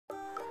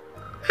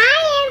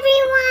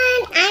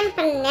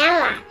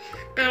Pinella.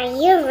 Are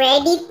you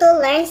ready to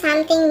learn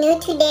something new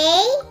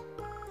today?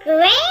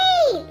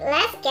 Great!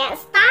 Let's get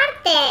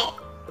started.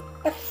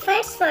 The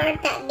first word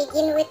that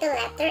begins with the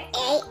letter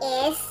A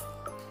is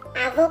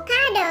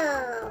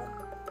avocado.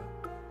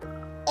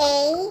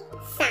 A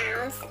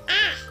sounds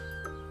ah.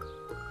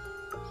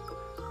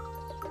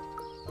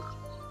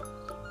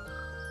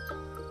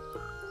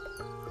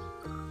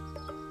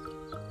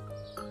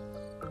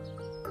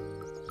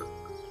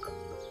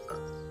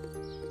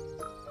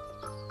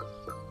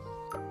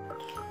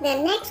 The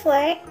next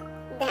word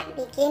that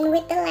begins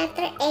with the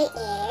letter A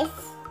is...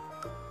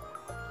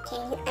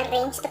 Can you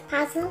arrange the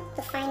puzzle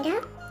to find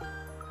out?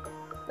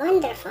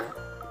 Wonderful.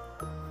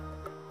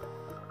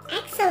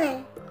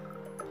 Excellent.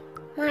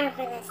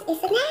 Marvelous.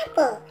 It's an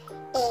apple.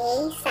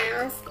 A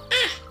sounds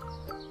ah.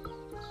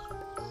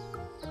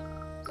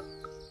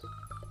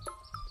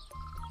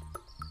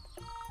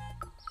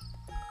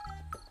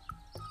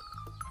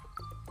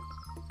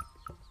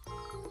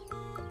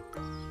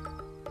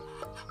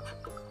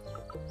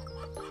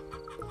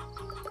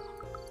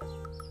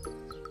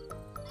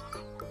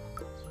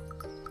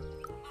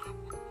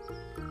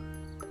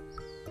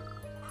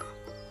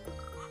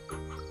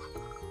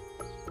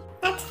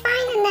 Let's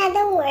find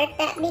another word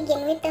that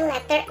begins with the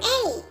letter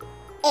A.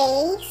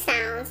 A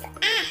sounds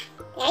ah.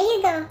 There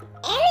you go.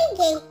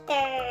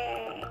 Alligator.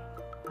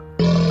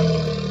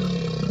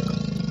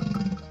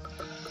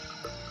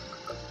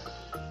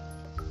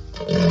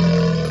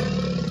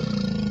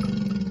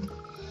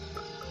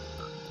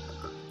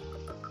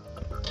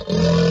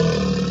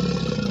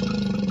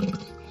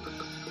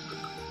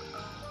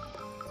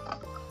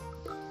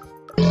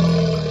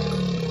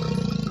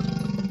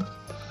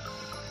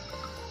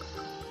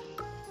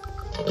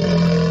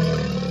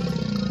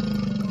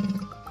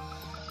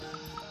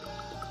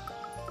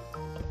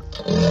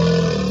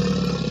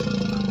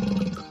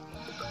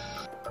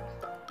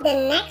 The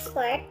next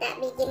word that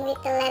begins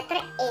with the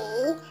letter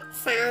A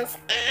sounds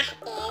ah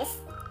is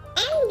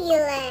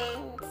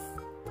ambulance.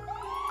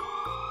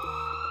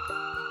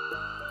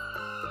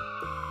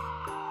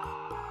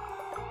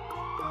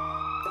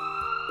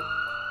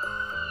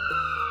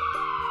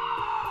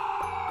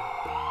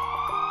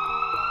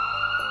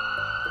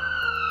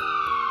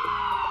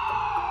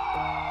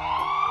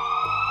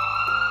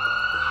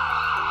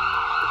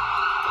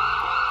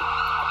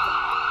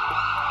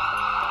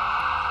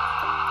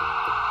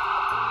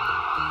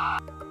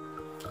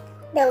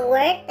 The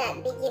word that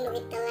begins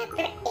with the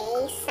letter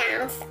A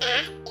sounds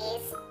ah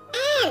is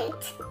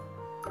ant.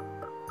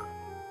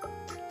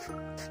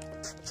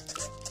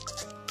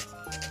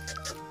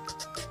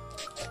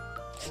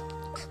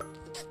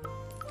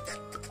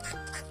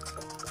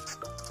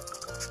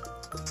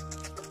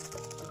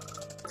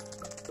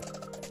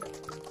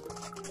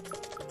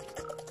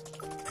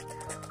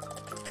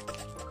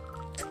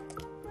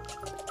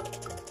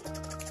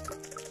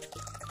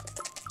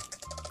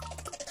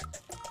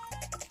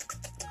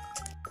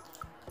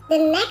 The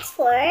next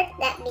word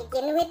that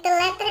begins with the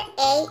letter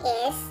A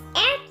is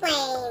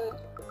airplane.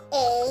 A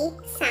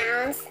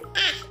sounds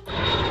ah.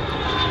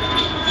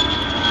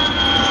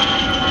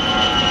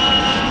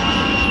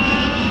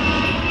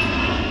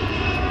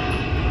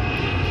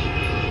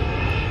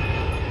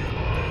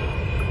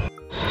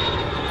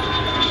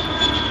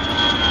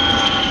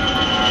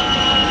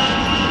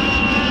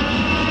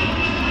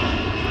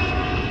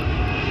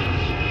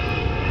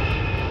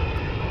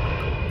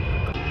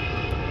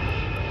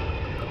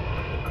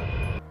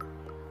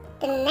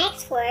 The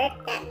next word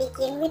that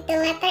begins with the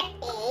letter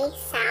A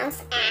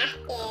sounds ah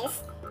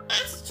is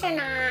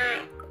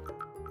astronaut.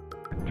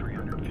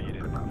 300 feet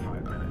in about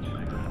 5 minutes.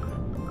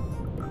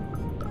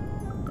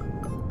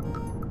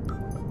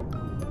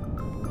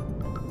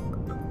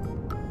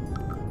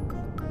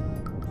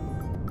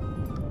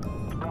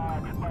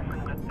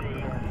 Question with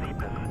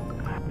the CPIS.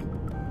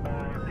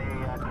 The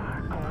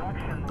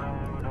collection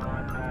mode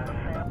on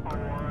sample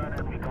 1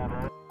 and we got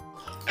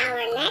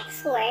Our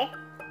next word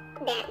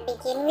that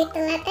begins with the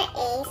letter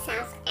A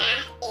sounds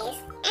ah is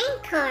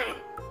anchor.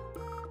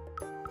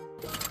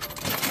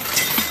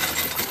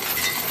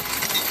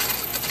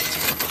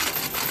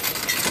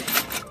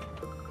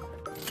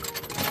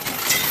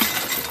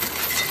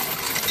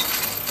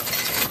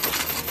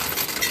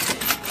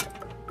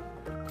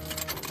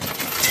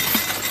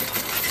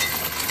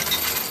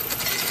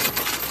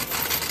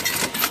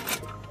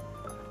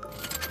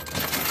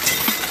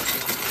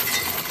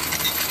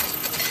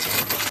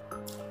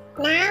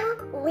 Now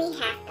we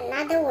have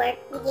another word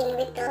begin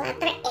with the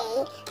letter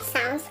A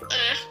sounds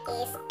ah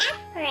is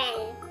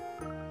apron.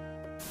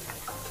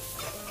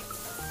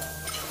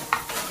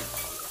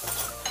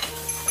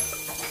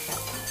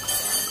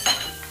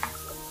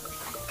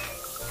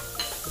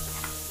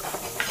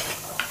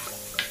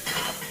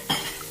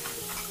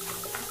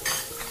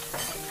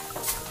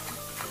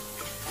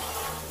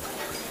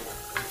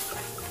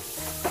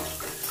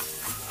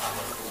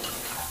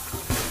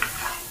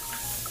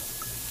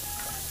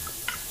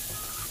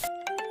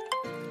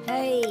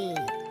 Hey,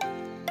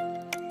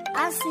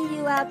 I see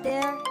you out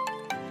there.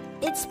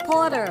 It's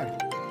Porter.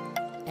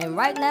 And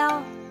right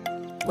now,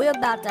 We're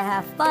about to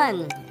have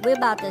fun. We're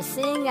about to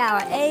sing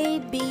our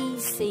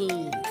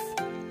ABCs.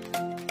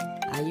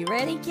 Are you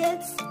ready,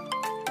 kids?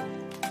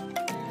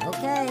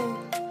 Okay.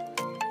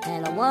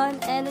 And a 1,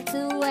 and a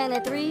 2, and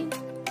a 3.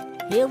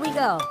 Here we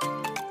go.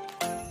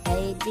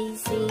 A, B,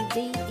 C,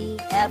 D, E,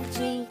 F,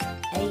 G,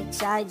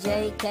 H, I,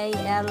 J, K,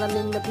 L, M,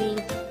 N, P,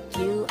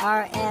 Q,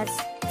 R, S,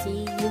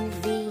 T, U,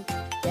 V,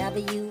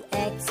 W,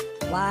 X,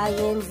 Y,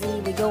 and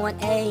Z. We're going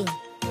A,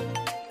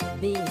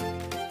 B,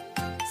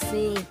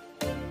 C,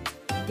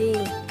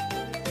 D,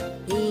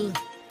 E,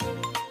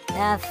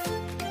 F,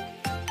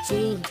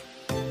 G,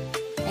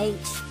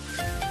 H,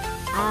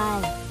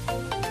 I,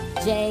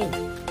 J,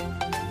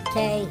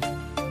 K,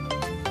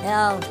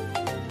 L,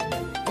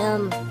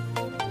 M,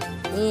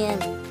 N,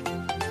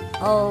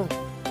 O,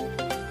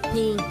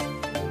 P,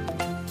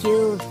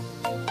 Q,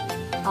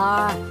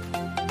 R,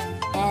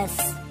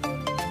 S,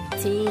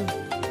 T,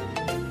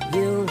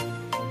 U,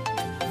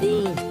 V,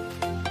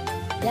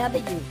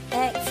 W,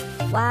 X,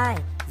 Y,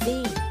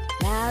 Z.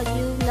 Now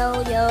you know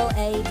your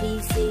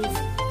ABCs.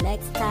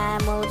 Next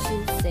time won't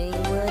you sing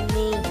with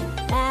me?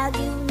 Now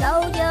you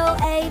know your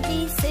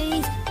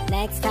ABCs.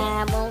 Next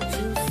time won't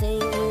you sing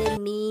with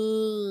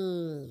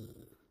me?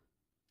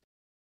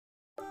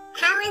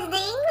 How is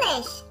the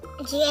English?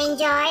 Did you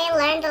enjoy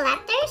learn the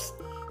letters?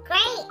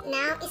 Great,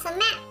 now it's a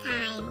math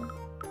time.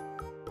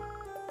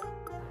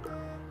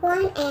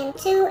 1 and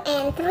 2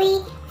 and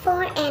 3,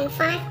 4 and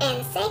 5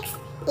 and 6.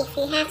 If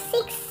you have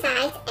 6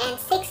 sides and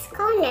 6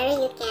 corners,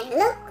 you can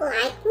look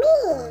like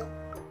me.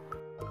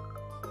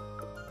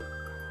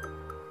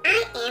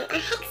 I am a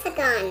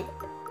hexagon.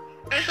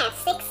 I have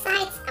 6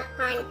 sides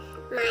upon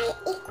my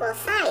equal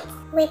sides.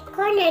 With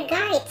corner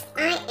guides,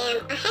 I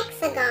am a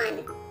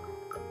hexagon.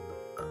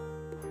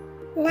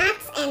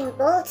 Nuts and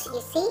bolts,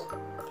 you see,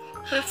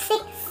 have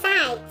 6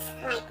 sides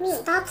like me.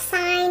 Stop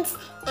signs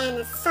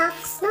and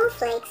soft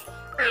snowflakes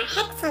are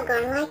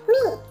hexagon like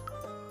me.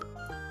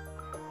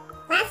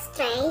 Let's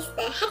trace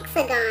the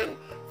hexagon.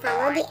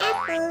 Follow the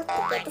apple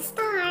to get the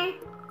star.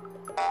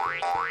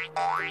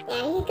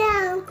 There you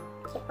go.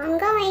 Keep on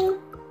going.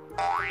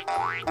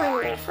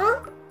 Wonderful.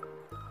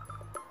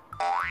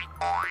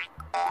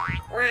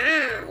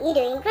 Wow, you're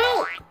doing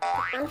great.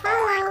 Keep on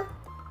follow.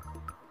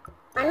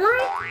 One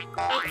more.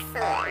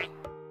 Excellent.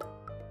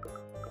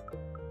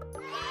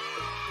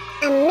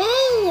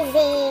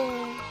 Amazing.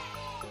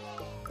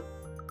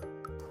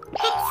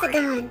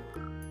 Hexagon.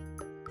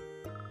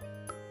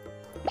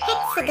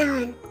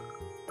 Hexagon.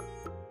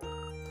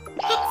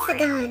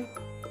 Hexagon.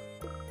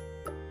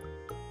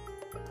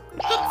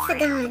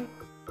 Hexagon.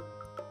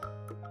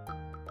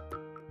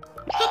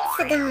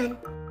 Hexagon.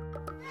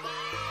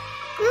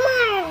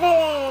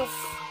 Marvelous.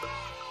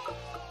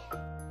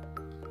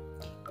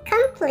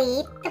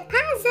 Complete the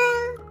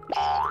puzzle.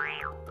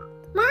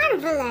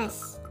 Marvelous.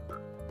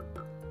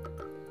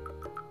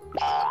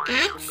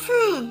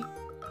 Excellent.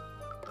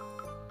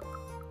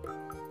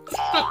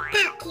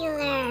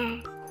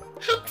 Spectacular.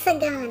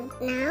 Hexagon.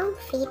 Now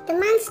feed the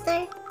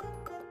monster.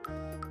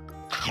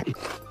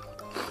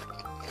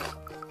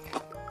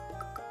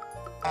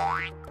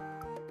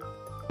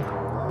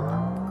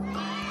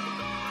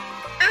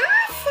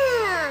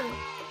 Awesome!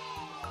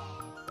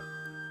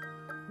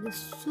 The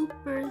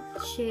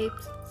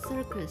super-shaped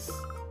circus.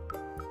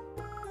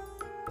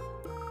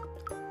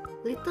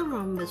 Little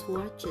Rhombus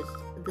watches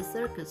the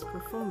circus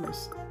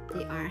performers.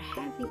 They are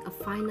having a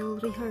final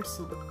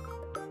rehearsal.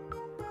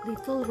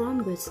 Little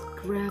Rhombus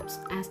grabs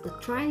as the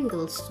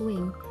triangles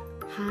swing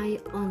high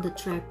on the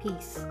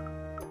trapeze.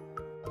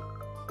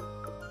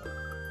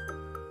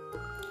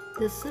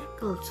 The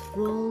circles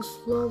roll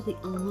slowly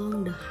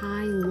along the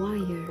high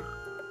wire.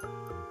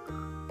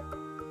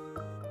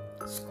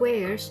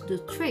 Squares do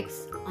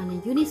tricks on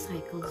the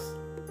unicycles.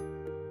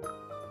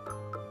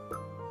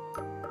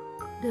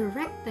 The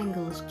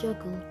rectangles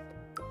juggle.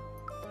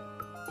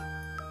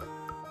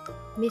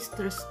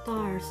 Mr.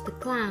 Stars the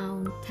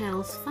clown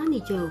tells funny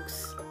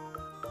jokes.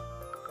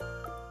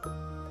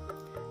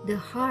 The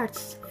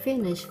hearts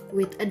finish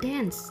with a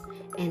dance,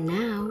 and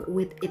now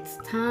it's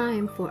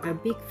time for a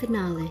big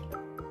finale.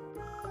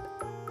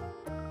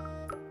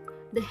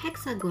 The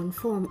hexagon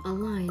form a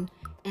line,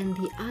 and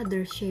the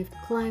other shape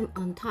climb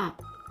on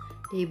top.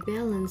 They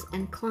balance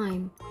and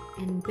climb,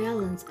 and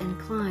balance and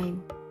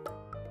climb.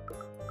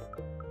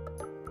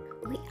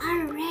 We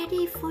are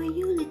ready for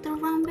you, Little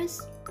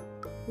Rhombus.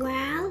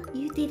 Well,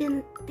 you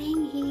didn't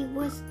think he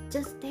was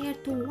just there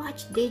to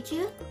watch, did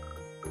you?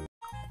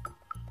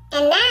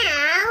 And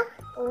now,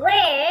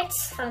 words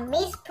from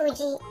Miss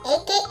Puji,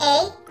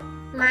 aka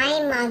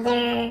my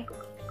mother.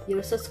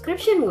 Your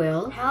subscription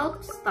will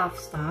help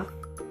Stuff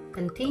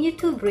continue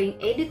to bring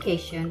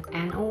education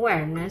and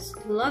awareness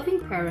to loving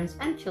parents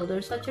and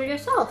children such as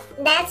yourself.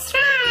 That's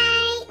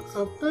right.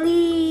 So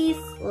please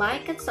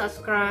like and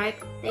subscribe.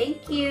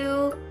 Thank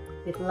you.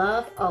 With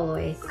love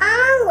always.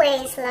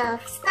 Always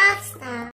love Stuff.